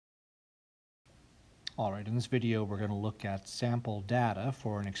Alright, in this video we're going to look at sample data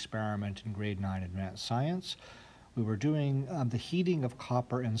for an experiment in grade 9 advanced science. We were doing the heating of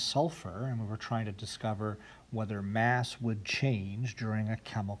copper and sulfur, and we were trying to discover whether mass would change during a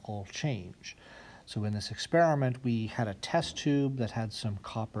chemical change. So in this experiment we had a test tube that had some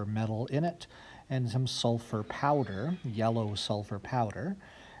copper metal in it and some sulfur powder, yellow sulfur powder.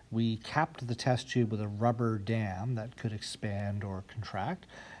 We capped the test tube with a rubber dam that could expand or contract,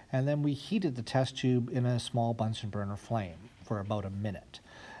 and then we heated the test tube in a small Bunsen burner flame for about a minute.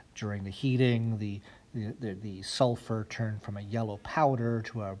 During the heating, the sulfur turned from a yellow powder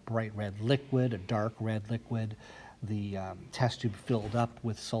to a bright red liquid, a dark red liquid. The test tube filled up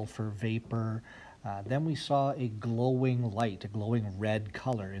with sulfur vapor. Then we saw a glowing light, a glowing red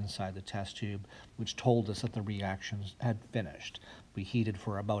color inside the test tube, which told us that the reactions had finished. We heated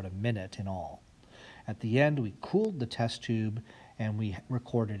for about a minute in all. At the end, we cooled the test tube and we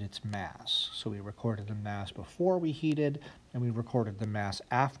recorded its mass. So we recorded the mass before we heated, and we recorded the mass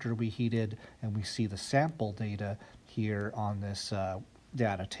after we heated, and we see the sample data here on this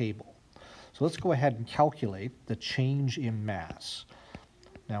data table. So let's go ahead and calculate the change in mass.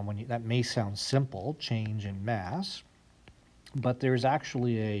 Now, that may sound simple, change in mass, but there's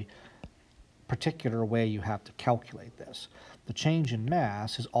actually a particular way you have to calculate this. The change in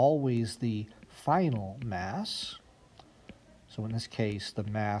mass is always the final mass, so in this case the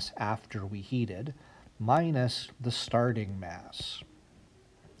mass after we heated, minus the starting mass.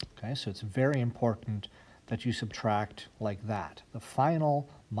 Okay, so it's very important that you subtract like that. The final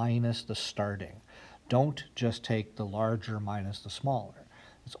minus the starting. Don't just take the larger minus the smaller.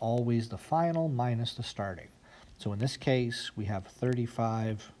 It's always the final minus the starting. So in this case we have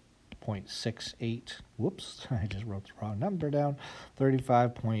 35.68, whoops, I just wrote the wrong number down,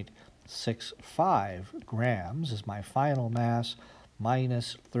 35.65 grams is my final mass,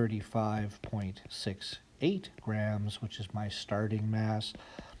 minus 35.68 grams, which is my starting mass.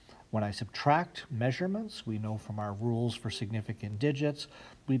 When I subtract measurements, we know from our rules for significant digits,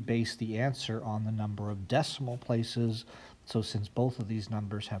 we base the answer on the number of decimal places. So since both of these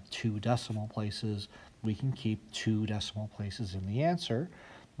numbers have 2 decimal places, we can keep 2 decimal places in the answer.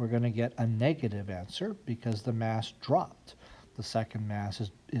 We're going to get a negative answer because the mass dropped. The second mass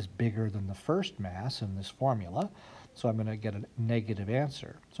is bigger than the first mass in this formula, so I'm going to get a negative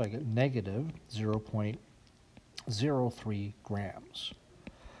answer. So I get negative 0.03 grams.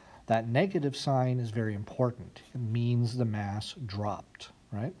 That negative sign is very important. It means the mass dropped,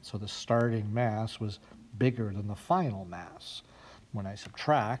 right? So the starting mass was bigger than the final mass. When I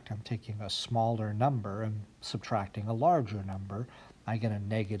subtract, I'm taking a smaller number and subtracting a larger number. I get a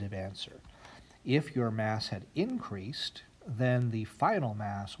negative answer. If your mass had increased, then the final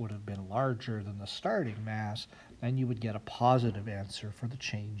mass would have been larger than the starting mass, and you would get a positive answer for the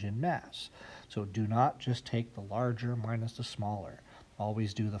change in mass. So do not just take the larger minus the smaller.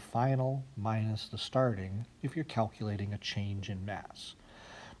 Always do the final minus the starting if you're calculating a change in mass.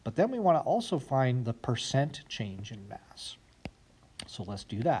 But then we want to also find the percent change in mass. So let's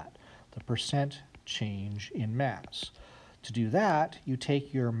do that, the percent change in mass. To do that, you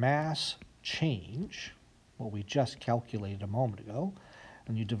take your mass change, what we just calculated a moment ago,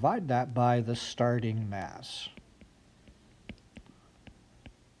 and you divide that by the starting mass.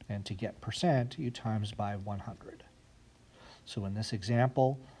 And to get percent, you times by 100. So in this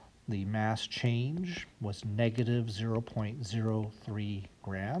example, the mass change was negative 0.03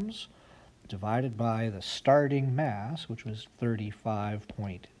 grams, divided by the starting mass, which was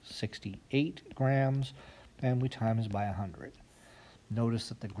 35.68 grams, and we times by 100. Notice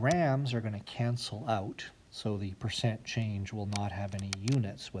that the grams are going to cancel out, so the percent change will not have any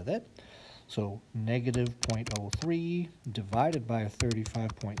units with it. So negative 0.03 divided by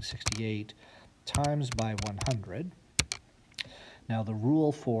 35.68 times by 100. Now the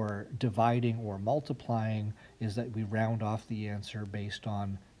rule for dividing or multiplying is that we round off the answer based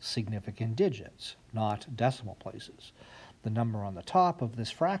on significant digits, not decimal places. The number on the top of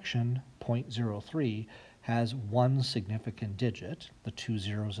this fraction, 0.03, has 1 significant digit. The 2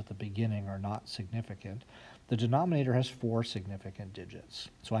 zeros at the beginning are not significant. The denominator has 4 significant digits.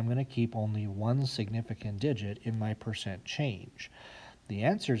 So I'm going to keep only 1 significant digit in my percent change. The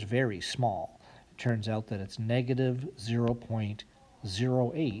answer is very small. It turns out that it's negative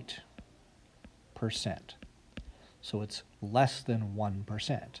 0.08%. So it's less than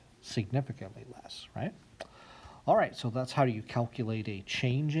 1%, significantly less, right? All right, so that's how you calculate a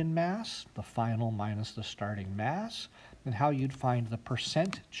change in mass, the final minus the starting mass, and how you'd find the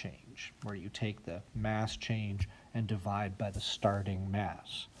percent change, where you take the mass change and divide by the starting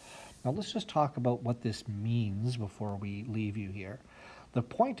mass. Now let's just talk about what this means before we leave you here. The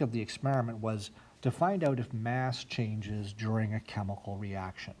point of the experiment was to find out if mass changes during a chemical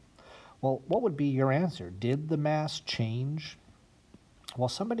reaction. Well, what would be your answer? Did the mass change? Well,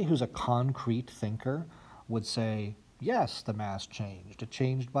 somebody who's a concrete thinker would say, yes, the mass changed. It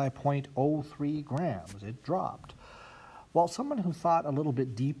changed by 0.03 grams. It dropped. Well, someone who thought a little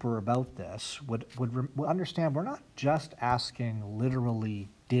bit deeper about this would understand we're not just asking literally,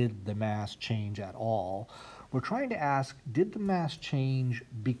 did the mass change at all? We're trying to ask, did the mass change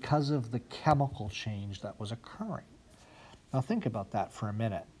because of the chemical change that was occurring? Now think about that for a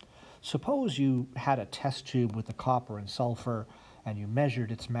minute. Suppose you had a test tube with the copper and sulfur and you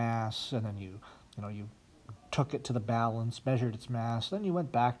measured its mass, and then you took it to the balance, measured its mass, then you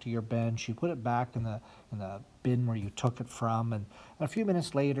went back to your bench, you put it back in the bin where you took it from, and a few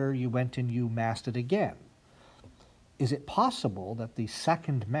minutes later you went and you massed it again. Is it possible that the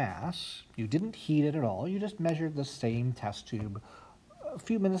second mass, you didn't heat it at all, you just measured the same test tube a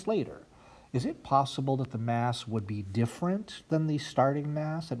few minutes later? Is it possible that the mass would be different than the starting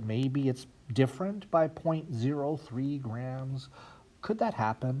mass, that maybe it's different by 0.03 grams? Could that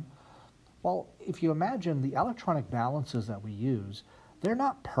happen? Well, if you imagine the electronic balances that we use, they're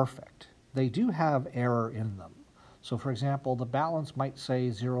not perfect. They do have error in them. So for example, the balance might say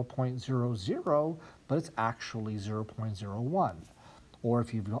 0.00, but it's actually 0.01. Or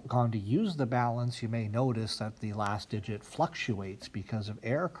if you've gone to use the balance, you may notice that the last digit fluctuates because of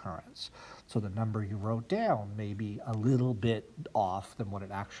air currents. So the number you wrote down may be a little bit off than what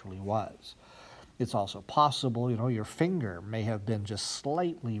it actually was. It's also possible, your finger may have been just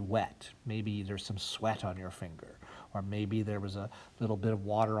slightly wet. Maybe there's some sweat on your finger. Or maybe there was a little bit of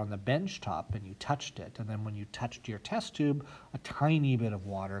water on the bench top and you touched it. And then when you touched your test tube, a tiny bit of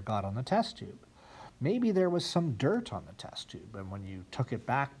water got on the test tube. Maybe there was some dirt on the test tube, and when you took it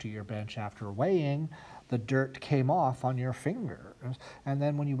back to your bench after weighing, the dirt came off on your finger. And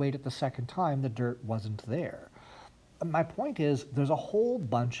then when you weighed it the second time, the dirt wasn't there. My point is, there's a whole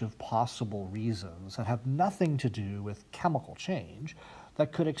bunch of possible reasons that have nothing to do with chemical change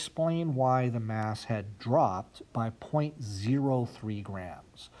that could explain why the mass had dropped by 0.03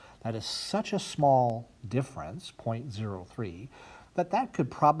 grams. That is such a small difference, 0.03, that could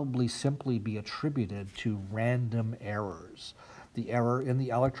probably simply be attributed to random errors. The error in the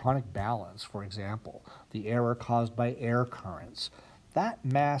electronic balance, for example, the error caused by air currents. That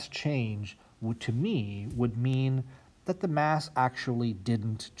mass change, to me, would mean that the mass actually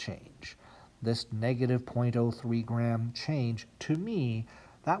didn't change. This negative 0.03 gram change, to me,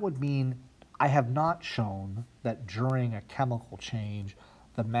 that would mean I have not shown that during a chemical change,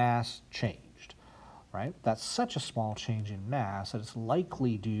 the mass changed. Right? That's such a small change in mass that it's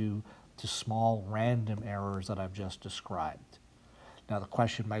likely due to small random errors that I've just described. Now the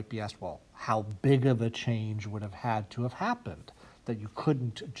question might be asked, well, how big of a change would have had to have happened that you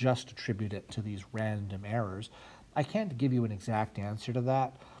couldn't just attribute it to these random errors? I can't give you an exact answer to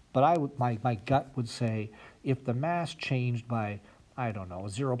that, but my gut would say if the mass changed by,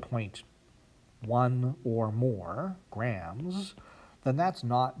 0.1 or more grams, then that's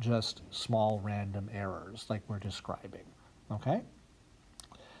not just small random errors like we're describing, okay?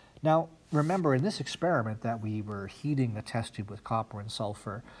 Now, remember in this experiment that we were heating the test tube with copper and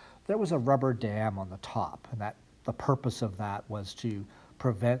sulfur, there was a rubber dam on the top, and that the purpose of that was to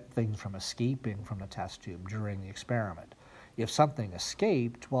prevent things from escaping from the test tube during the experiment. If something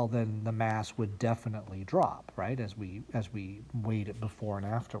escaped, well then the mass would definitely drop, right, as we weighed it before and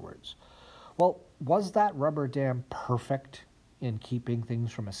afterwards. Well, was that rubber dam perfect in keeping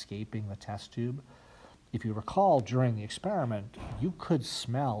things from escaping the test tube? If you recall, during the experiment, you could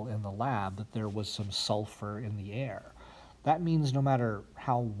smell in the lab that there was some sulfur in the air. That means no matter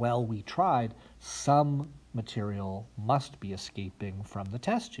how well we tried, some material must be escaping from the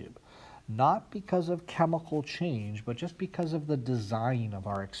test tube. Not because of chemical change, but just because of the design of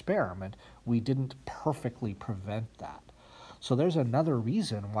our experiment, we didn't perfectly prevent that. So there's another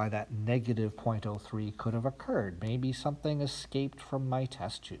reason why that negative 0.03 could have occurred. Maybe something escaped from my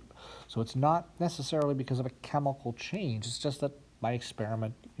test tube. So it's not necessarily because of a chemical change, it's just that my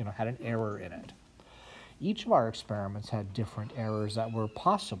experiment, had an error in it. Each of our experiments had different errors that were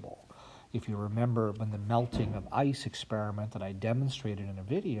possible. If you remember when the melting of ice experiment that I demonstrated in a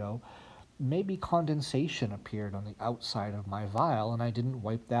video, maybe condensation appeared on the outside of my vial and I didn't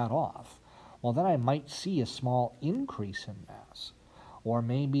wipe that off. Well, then I might see a small increase in mass. Or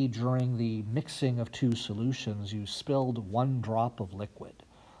maybe during the mixing of two solutions, you spilled one drop of liquid.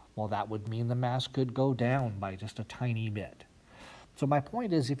 Well, that would mean the mass could go down by just a tiny bit. So my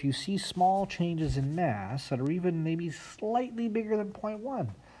point is, if you see small changes in mass that are even maybe slightly bigger than 0.1,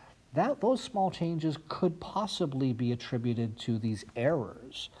 those small changes could possibly be attributed to these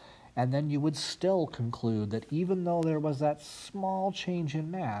errors. And then you would still conclude that even though there was that small change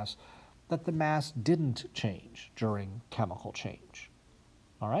in mass, that the mass didn't change during chemical change.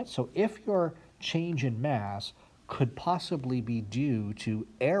 All right, so if your change in mass could possibly be due to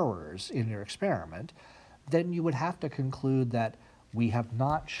errors in your experiment, then you would have to conclude that we have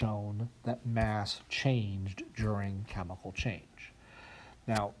not shown that mass changed during chemical change.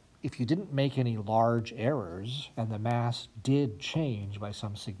 Now, if you didn't make any large errors and the mass did change by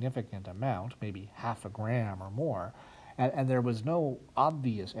some significant amount, maybe half a gram or more, and there was no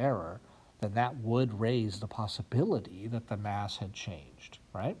obvious error, then that would raise the possibility that the mass had changed,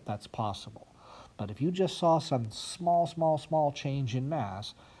 right? That's possible. But if you just saw some small change in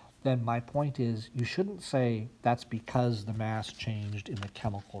mass, then my point is you shouldn't say that's because the mass changed in the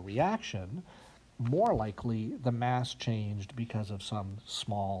chemical reaction. More likely, the mass changed because of some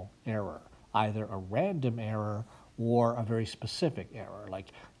small error, either a random error or a very specific error, like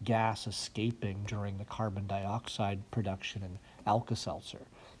gas escaping during the carbon dioxide production in Alka-Seltzer,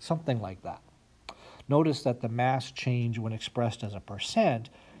 something like that. Notice that the mass change when expressed as a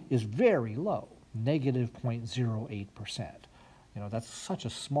percent is very low, negative 0.08%. That's such a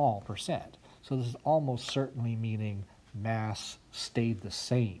small percent. So this is almost certainly meaning mass stayed the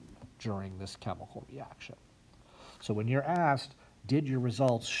same during this chemical reaction. So when you're asked, did your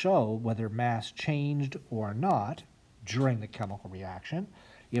results show whether mass changed or not during the chemical reaction,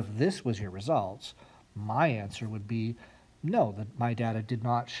 if this was your results, my answer would be no, that my data did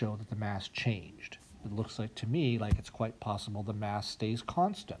not show that the mass changed. It looks like to me like it's quite possible the mass stays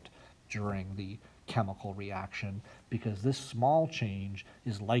constant during the chemical reaction because this small change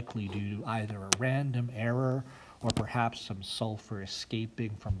is likely due to either a random error or perhaps some sulfur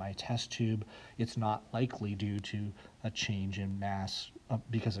escaping from my test tube. It's not likely due to a change in mass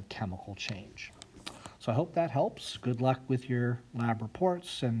because of chemical change. So I hope that helps. Good luck with your lab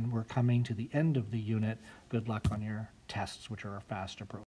reports, and we're coming to the end of the unit. Good luck on your tests, which are a fast approach.